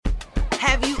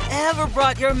Have you ever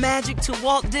brought your magic to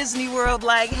Walt Disney World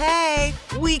like, hey,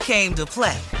 we came to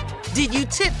play? Did you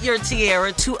tip your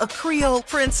tiara to a Creole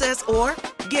princess or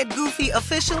get goofy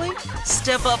officially?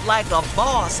 Step up like a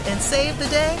boss and save the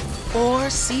day? Or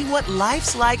see what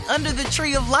life's like under the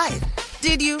tree of life?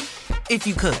 Did you? If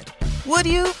you could. Would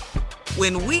you?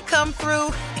 When we come through,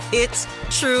 it's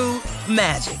true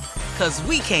magic. 'Cause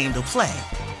we came to play.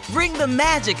 Bring the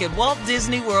magic at Walt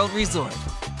Disney World Resort.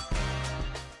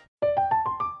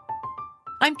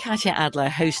 I'm Katya Adler,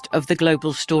 host of The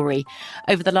Global Story.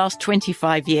 Over the last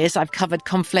 25 years, I've covered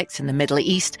conflicts in the Middle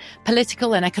East,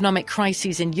 political and economic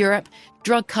crises in Europe,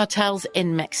 drug cartels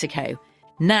in Mexico.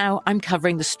 Now I'm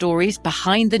covering the stories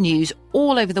behind the news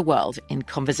all over the world in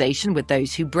conversation with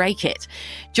those who break it.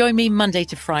 Join me Monday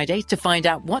to Friday to find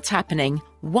out what's happening,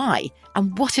 why,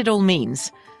 and what it all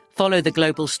means. Follow The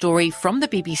Global Story from the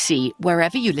BBC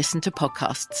wherever you listen to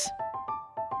podcasts.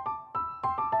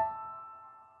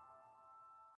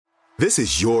 This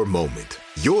is your moment,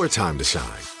 your time to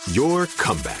shine, your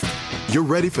comeback. You're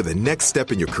ready for the next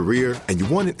step in your career, and you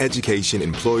want an education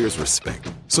employers respect.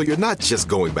 So you're not just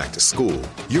going back to school,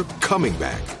 you're coming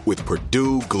back with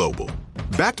Purdue Global.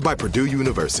 Backed by Purdue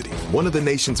University, one of the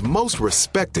nation's most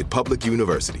respected public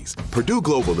universities, Purdue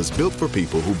Global is built for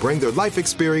people who bring their life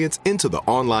experience into the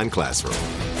online classroom.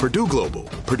 Purdue Global,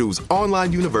 Purdue's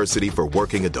online university for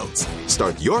working adults.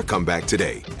 Start your comeback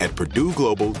today at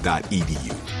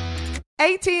purdueglobal.edu.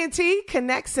 AT&T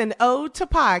connects an ode to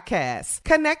podcasts.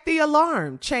 Connect the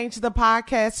alarm. Change the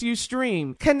podcast you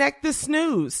stream. Connect the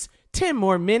snooze. 10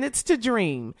 more minutes to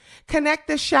dream. Connect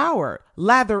the shower.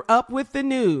 Lather up with the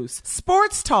news.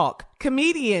 Sports talk,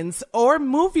 comedians, or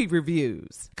movie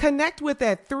reviews. Connect with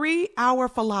that 3-hour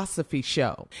philosophy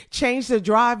show. Change the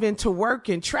drive into work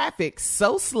in traffic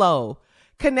so slow.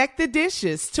 Connect the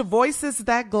dishes to voices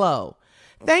that glow.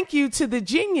 Thank you to the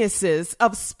geniuses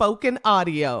of spoken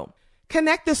audio.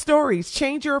 Connect the stories,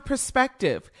 change your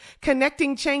perspective.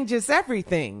 Connecting changes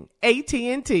everything.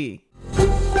 AT&T.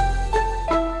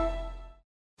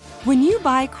 When you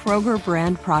buy Kroger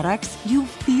brand products, you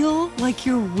feel like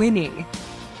you're winning.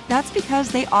 That's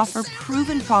because they offer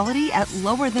proven quality at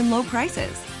lower than low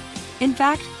prices. In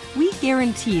fact, we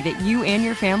guarantee that you and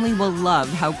your family will love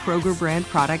how Kroger brand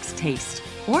products taste,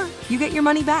 or you get your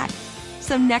money back.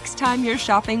 So next time you're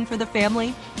shopping for the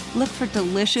family, look for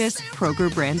delicious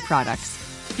Kroger brand products,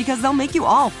 because they'll make you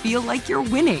all feel like you're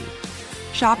winning.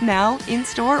 Shop now,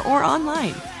 in-store, or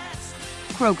online.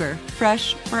 Kroger,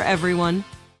 fresh for everyone.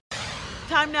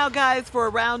 Time now, guys, for a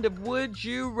round of Would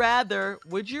You Rather.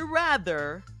 Would you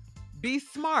rather be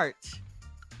smart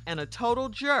and a total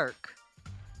jerk,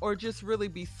 or just really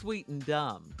be sweet and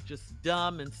dumb? Just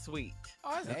dumb and sweet.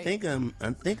 I think I'm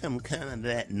kind of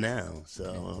that now.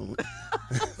 So.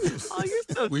 Oh,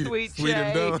 you're so sweet, sweet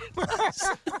and Jay. dumb.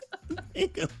 I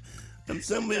think I'm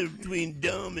somewhere between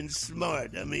dumb and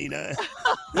smart. I mean,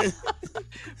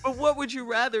 But what would you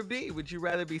rather be? Would you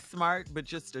rather be smart but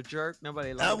just a jerk?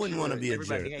 Nobody likes you. I wouldn't want to be a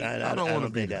jerk. I don't want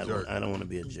to be a jerk. I don't want to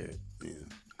be a jerk. Yeah.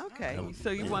 Okay,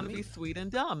 so you want to be sweet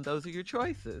and dumb. Those are your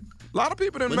choices. A lot of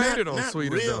people done But made not- it on not sweet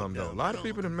and real dumb, though. A dumb, lot of no.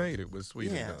 people done made it with sweet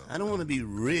and Yeah, dumb. I don't want to be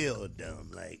real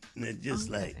dumb, like just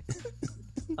like.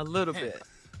 A little bit.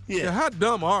 Yeah, Yeah. how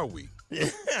dumb are we?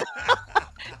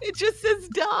 It just says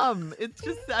dumb. It's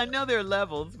just, I know there are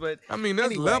levels, but I mean,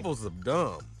 there's anyway. levels of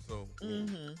dumb. So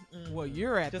Well,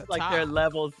 you're at Just the like top. there are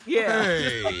levels. Yeah.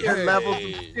 Hey, There are levels of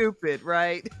hey. stupid,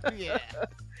 right? Yeah.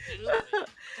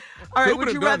 All right, Stupid would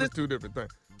and you dumb rather is two different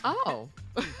things. Oh.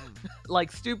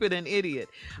 Like stupid and idiot.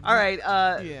 All right,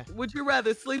 Yeah. would you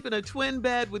rather sleep in a twin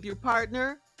bed with your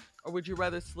partner, or would you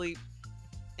rather sleep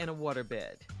in a water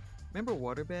bed? Remember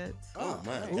water beds? Oh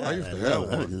my man. God! I used to have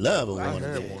I one. love a I water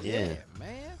had bed. one. Yeah,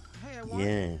 man. I had one.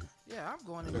 yeah. Yeah, I'm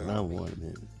going I in there. love water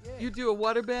bed. You do a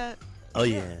water bed? Oh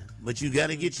yeah, but you got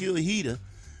to get you a heater.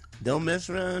 Don't mess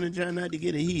around and try not to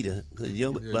get a heater, cause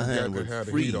your Yeah, behind you will got to have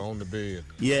the freeze. heater on the bed.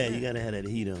 Yeah, you gotta have that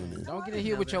heater on there. Don't get in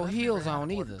here with your heels on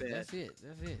either. bed. That's it.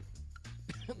 That's it.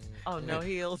 Oh, no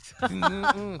heels.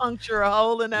 Mm-mm. Puncture a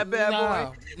hole in that bad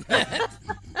boy. No.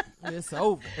 It's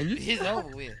over. And you, It's over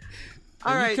with.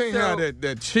 All and right, you can't so have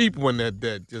that cheap one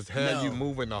that just had you No.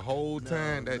 moving the whole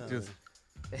time. No, That no. just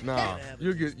nah.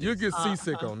 You get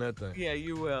seasick on that thing. yeah,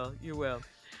 you will. You will.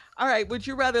 All right, would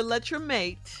you rather let your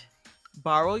mate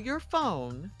borrow your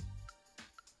phone,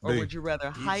 or B. would you rather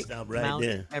You hike stop right Mount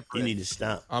there. Everest? You need to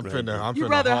stop. I'm right finna there. I'm You finna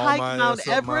rather haul hike my Mount ass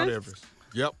up Mount Everest? Everest.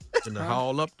 Yep, finna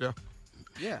haul up there.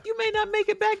 Yeah. You may not make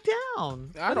it back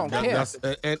down. I don't That- care.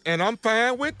 that's- and I'm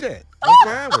fine with that. I'm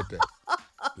fine with that.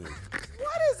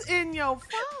 What is in your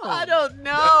phone? I don't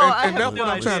know. I And have that's no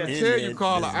what I'm trying idea. to tell you, It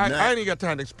Carla. is I not. ain't even got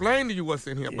time to explain to you what's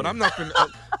in here, but I'm not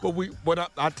finna.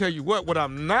 I tell you what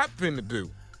I'm not finna do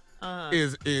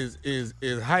is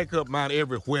hike up Mount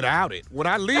Everest without it. When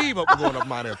I leave up going up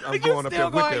Mount Everest, I'm going up there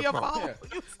Still with going that your phone. phone.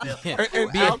 You still-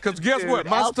 And because guess what?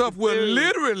 My stuff will altitude.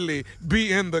 literally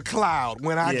be in the cloud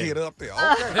when I Yeah. get up there.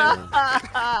 Okay.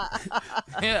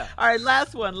 Yeah. All right,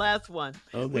 last one.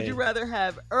 Okay. Would you rather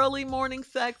have early morning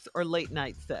sex or late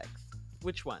night sex?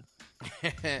 Which one?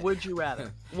 Would you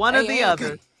rather? One or the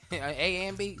other? A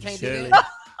and B can't do Shirley. that.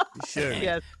 Shirley.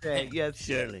 Yes, Jay. Yes.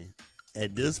 Shirley.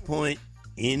 At this point,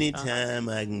 anytime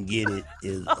I can get it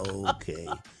is okay.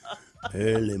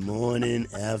 Early morning,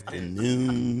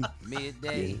 afternoon,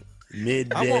 Midday.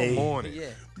 midday. I want morning. Yeah.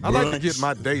 I like to Brunch. get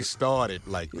my day started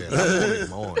like that. I want it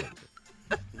morning.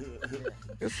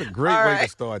 It's a great All way right. to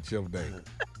start your day.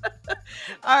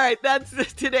 All right, that's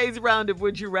today's round of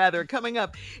Would You Rather. Coming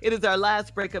up, it is our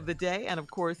last break of the day. And of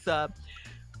course,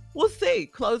 we'll see.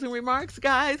 Closing remarks,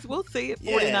 guys. We'll see at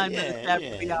 49 minutes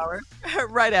after the hour,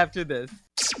 right after this.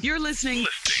 You're listening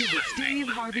to the Steve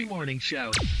Harvey Morning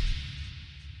Show.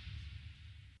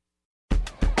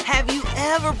 Have you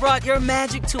ever brought your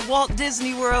magic to Walt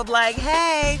Disney World like,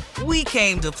 hey, we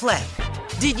came to play?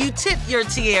 Did you tip your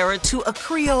tiara to a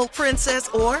Creole princess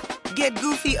or get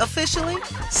goofy officially?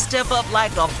 Step up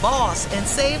like a boss and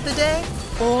save the day?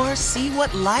 Or see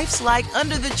what life's like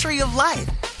under the tree of life?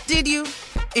 Did you?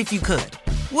 If you could.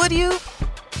 Would you?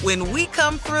 When we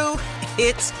come through,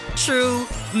 it's true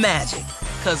magic.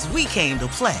 'Cause we came to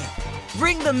play.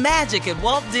 Bring the magic at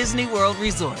Walt Disney World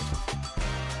Resort.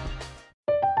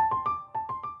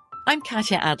 I'm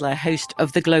Katya Adler, host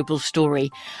of The Global Story.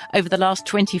 Over the last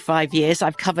 25 years,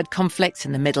 I've covered conflicts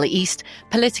in the Middle East,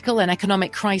 political and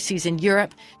economic crises in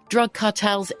Europe, drug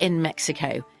cartels in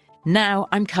Mexico. Now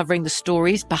I'm covering the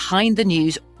stories behind the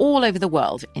news all over the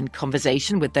world in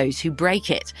conversation with those who break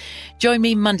it. Join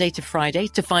me Monday to Friday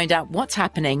to find out what's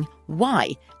happening, why,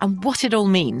 and what it all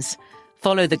means.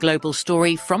 Follow The Global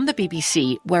Story from the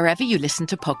BBC wherever you listen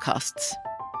to podcasts.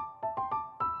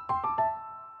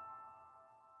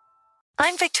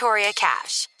 I'm Victoria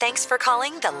Cash. Thanks for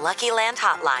calling the Lucky Land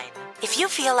Hotline. If you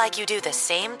feel like you do the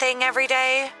same thing every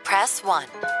day, press 1.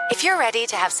 If you're ready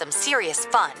to have some serious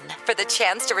fun for the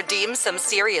chance to redeem some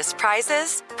serious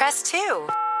prizes, press 2.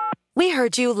 We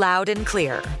heard you loud and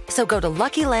clear. So go to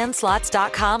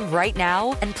LuckyLandSlots.com right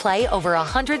now and play over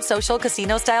 100 social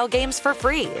casino-style games for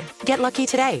free. Get lucky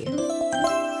today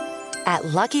at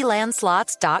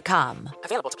LuckyLandSlots.com.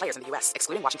 Available to players in the U.S.,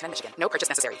 excluding Washington and Michigan. No purchase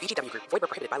necessary. VGW Group. Void where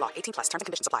prohibited by law. 18+. Terms and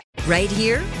conditions apply. Right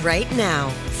here, right now.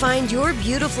 Find your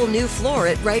beautiful new floor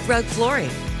at Right Rug Flooring.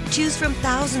 Choose from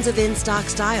thousands of in-stock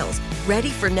styles, ready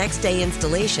for next day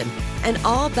installation, and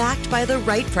all backed by the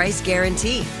right price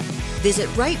guarantee. Visit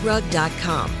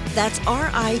rightrug.com. That's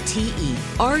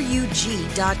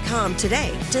RITERUG.com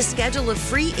today to schedule a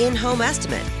free in-home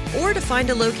estimate or to find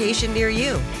a location near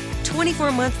you.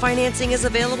 24-month financing is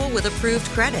available with approved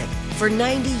credit. For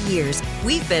 90 years,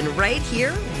 we've been right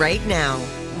here, right now.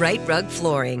 Right Rug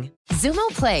Flooring. Zumo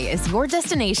Play is your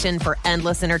destination for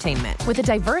endless entertainment. With a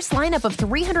diverse lineup of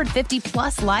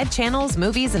 350-plus live channels,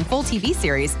 movies, and full TV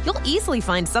series, you'll easily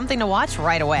find something to watch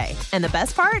right away. And the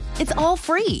best part? It's all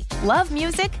free. Love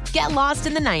music? Get lost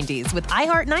in the 90s with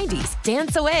iHeart 90s,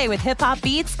 dance away with hip-hop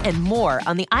beats, and more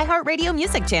on the iHeartRadio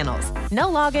music channels. No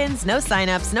logins, no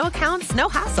signups, no accounts, no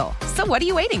hassle. So what are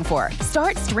you waiting for?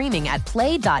 Start streaming at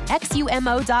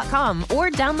play.xumo.com or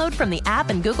download from the app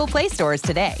and Google Play stores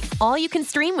today. All you can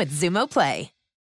stream with Zumo Play.